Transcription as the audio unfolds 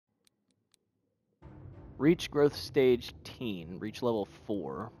Reach growth stage teen. Reach level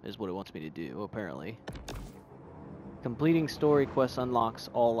 4 is what it wants me to do, apparently. Completing story quests unlocks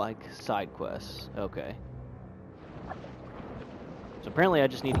all, like, side quests. Okay. So apparently I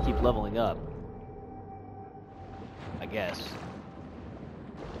just need to keep leveling up. I guess.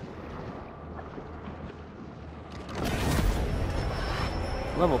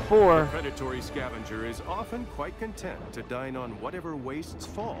 Level 4. The predatory scavenger is often quite content to dine on whatever wastes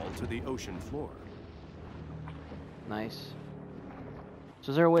fall to the ocean floor. Nice.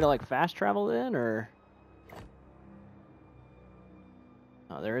 So is there a way to like fast travel in, or?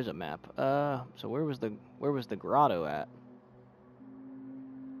 Oh, there is a map. So where was the grotto at?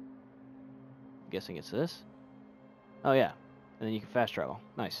 I'm guessing it's this. Oh yeah, and then you can fast travel.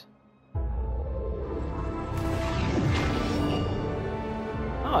 Nice.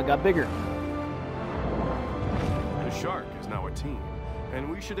 Oh, it got bigger. The shark is now a team,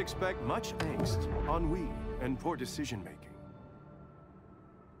 and we should expect much angst, ennui, and poor decision-making.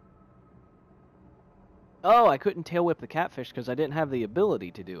 Oh, I couldn't tail whip the catfish because I didn't have the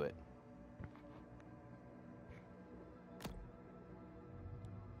ability to do it.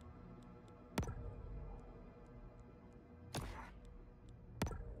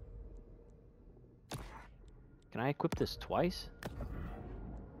 Can I equip this twice?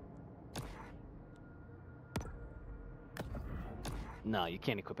 No, you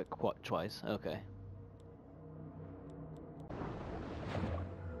can't equip it twice. Okay.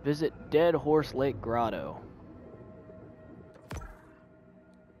 Visit Dead Horse Lake Grotto.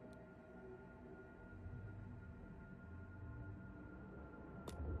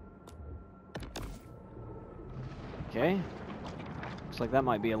 Okay. Looks like that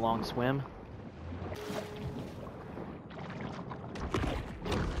might be a long swim.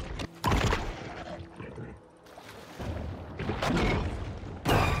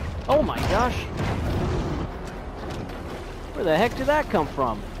 Oh my gosh! Where the heck did that come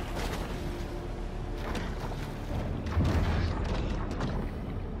from?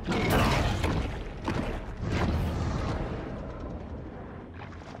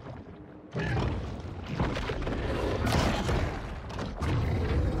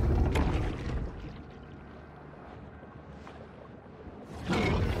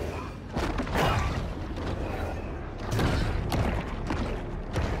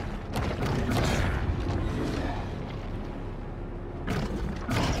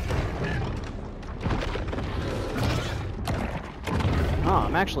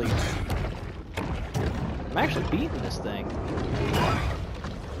 I'm actually beating this thing.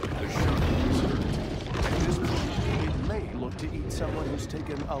 The shark is hurt. At this point, it may look to eat someone who's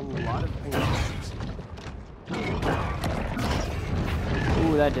taken a lot of pain.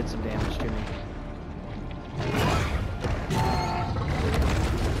 Ooh, that did some damage to me.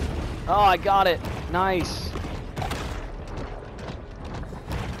 Oh, I got it. Nice.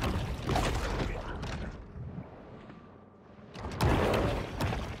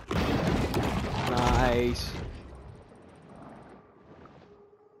 Nice.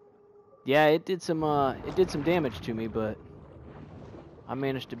 Yeah, it did some damage to me, but I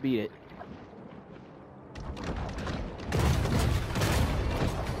managed to beat it.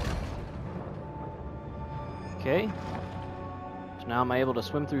 Okay. So now am I able to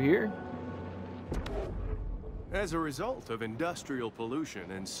swim through here? As a result of industrial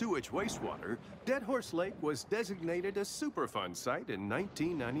pollution and sewage wastewater, Dead Horse Lake was designated a Superfund site in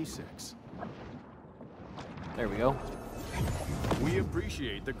 1996. There we go. We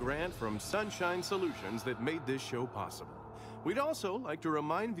appreciate the grant from Sunshine Solutions that made this show possible. We'd also like to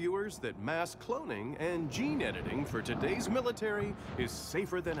remind viewers that mass cloning and gene editing for today's military is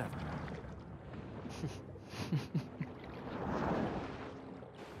safer than ever.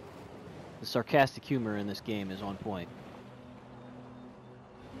 The sarcastic humor in this game is on point.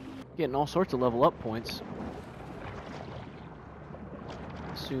 Getting all sorts of level up points.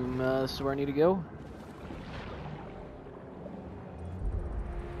 Assume this is where I need to go.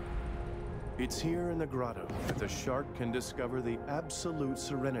 It's here in the grotto that the shark can discover the absolute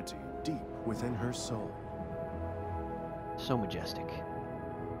serenity deep within her soul. So majestic.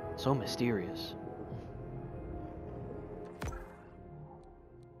 So mysterious.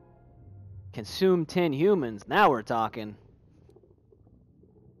 Consume 10 humans. Now we're talking.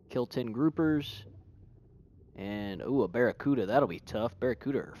 Kill 10 groupers. And, ooh, a barracuda. That'll be tough.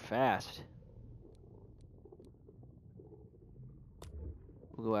 Barracuda are fast.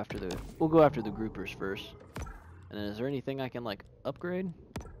 We'll go after the groupers first. And then is there anything I can like upgrade?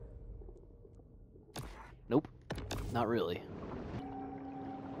 Nope. Not really.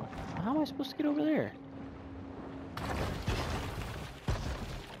 How am I supposed to get over there?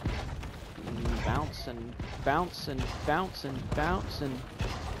 bounce and bounce and bounce and bounce and...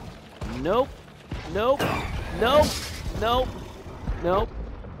 Nope. Nope. Nope. Nope. Nope.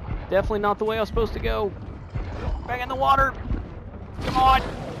 Definitely not the way I was supposed to go. Back in the water. Come on.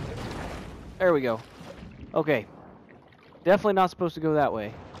 There we go. Okay. Definitely not supposed to go that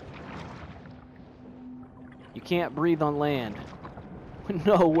way. You can't breathe on land.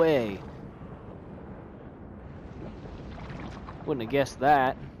 No way. Wouldn't have guessed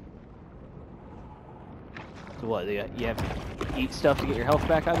that. So what, you have to eat stuff to get your health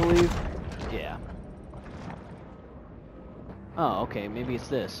back, I believe? Yeah. Oh, okay, maybe it's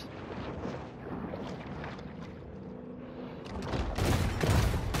this.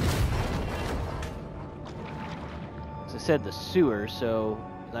 So it said the sewer, so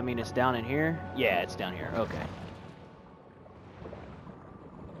does that mean it's down in here? Yeah, it's down here, okay.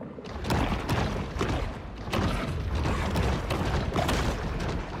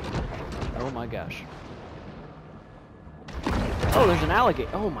 Oh my gosh. Oh, there's an alligator.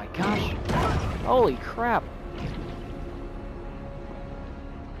 Oh my gosh. Holy crap.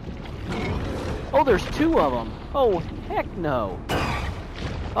 Oh, there's two of them. Oh, heck no.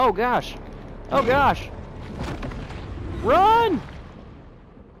 Oh gosh. Oh gosh. Run!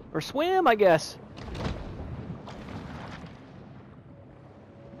 Or swim, I guess.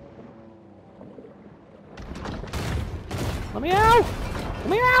 Let me out! Let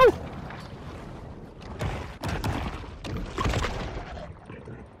me out!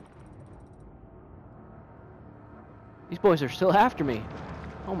 These boys are still after me.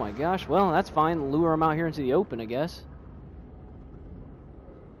 Oh my gosh, well, that's fine. Lure them out here into the open, I guess.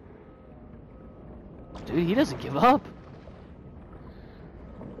 Dude, he doesn't give up.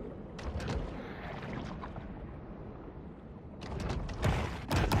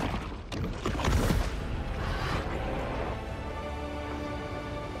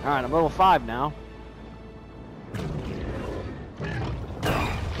 Alright, I'm level 5 now.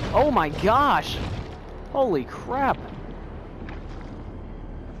 Oh my gosh! Holy crap!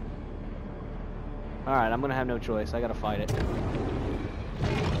 Alright, I'm gonna have no choice. I gotta fight it.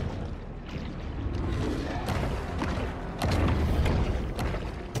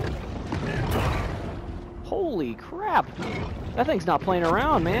 Holy crap! That thing's not playing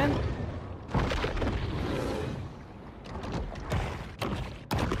around, man.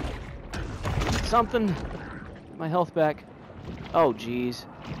 Something. Get my health back. Oh, jeez.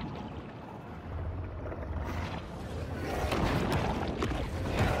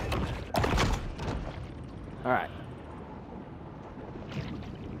 All right.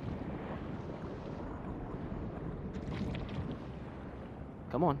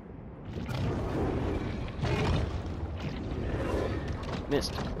 Come on.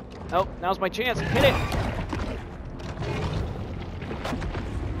 Missed. Oh, now's my chance. Hit it.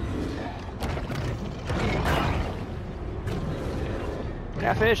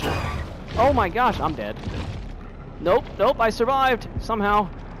 Catfish. Oh my gosh, I'm dead. Nope, nope, I survived somehow.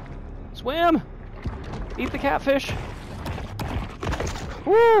 Swim. Eat the catfish.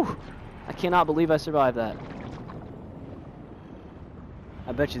 Woo! I cannot believe I survived that.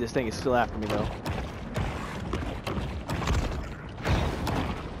 I bet you this thing is still after me though.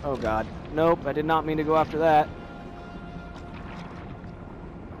 Oh god. Nope, I did not mean to go after that.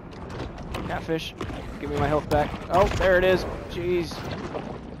 Catfish. Give me my health back. Oh, there it is. Jeez.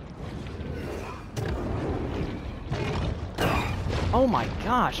 Oh my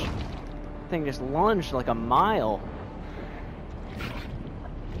gosh. That thing just lunged like a mile.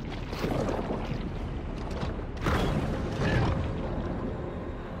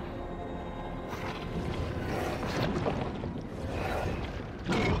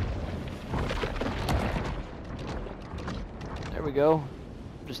 There we go.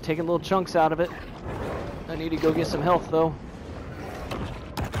 Just taking little chunks out of it. I need to go get some health though.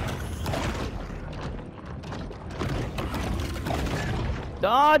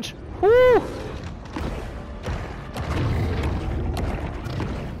 Dodge! Woo!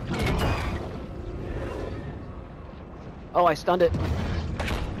 Oh, I stunned it.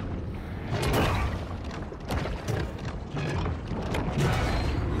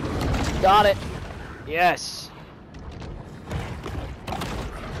 Got it. Yes.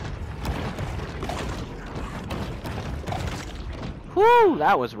 Whew,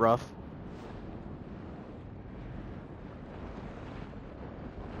 that was rough.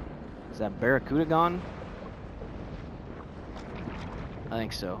 Is that barracuda gone? I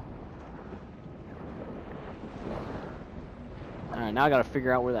think so. Alright, now I gotta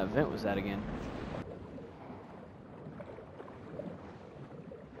figure out where that vent was at again.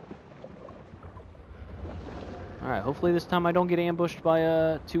 Alright, hopefully this time I don't get ambushed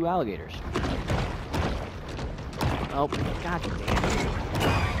by 2 alligators. Oh, god damn it.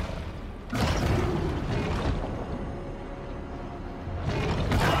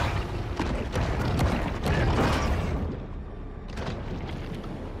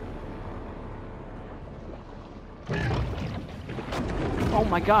 Oh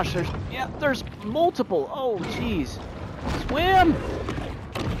my gosh, there's multiple. Oh jeez. Swim!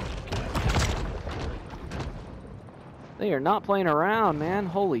 They are not playing around, man.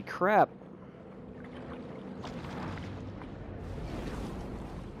 Holy crap.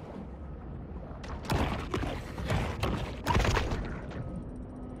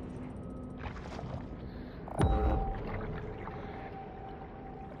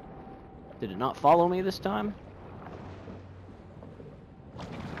 Did it not follow me this time?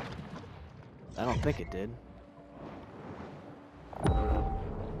 I don't think it did.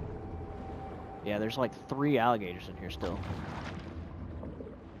 Yeah, there's like 3 alligators in here still.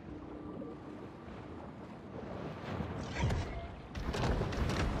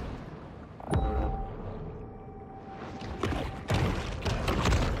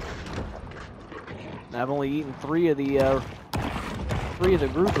 I've only eaten 3 of the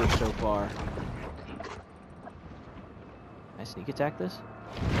groupers so far. Can I sneak attack this?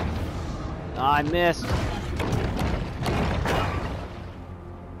 Ah, I missed.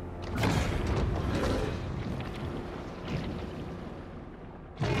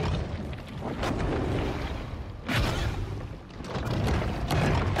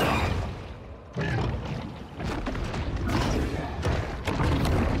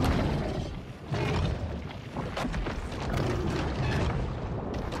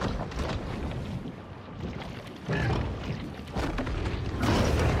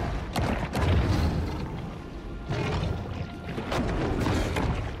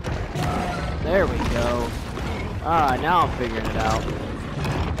 There we go. Ah, now I'm figuring it out.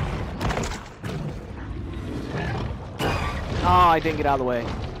 Oh, I didn't get out of the way.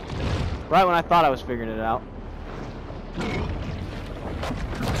 Right when I thought I was figuring it out.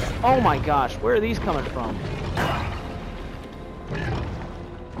 Oh my gosh, where are these coming from?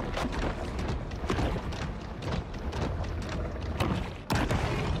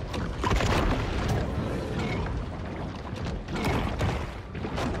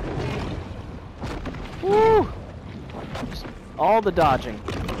 Woo! Just all the dodging.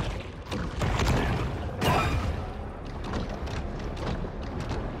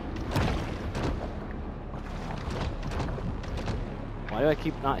 Why do I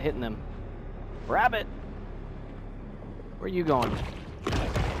keep not hitting them? Grab it! Where are you going?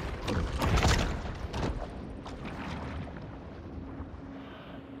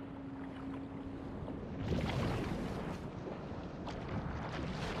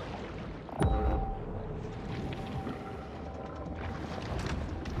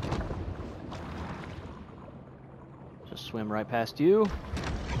 Just swim right past you.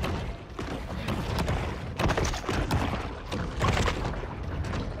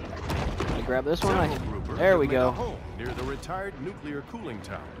 Grab this one. There we go. Home near the retired nuclear cooling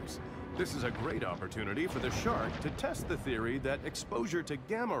towers. This is a great opportunity for the shark to test the theory that exposure to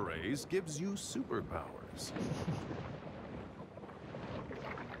gamma rays gives you superpowers.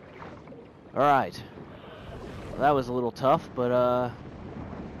 All right. Well, that was a little tough, but I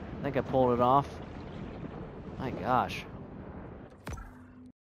think I pulled it off. My gosh.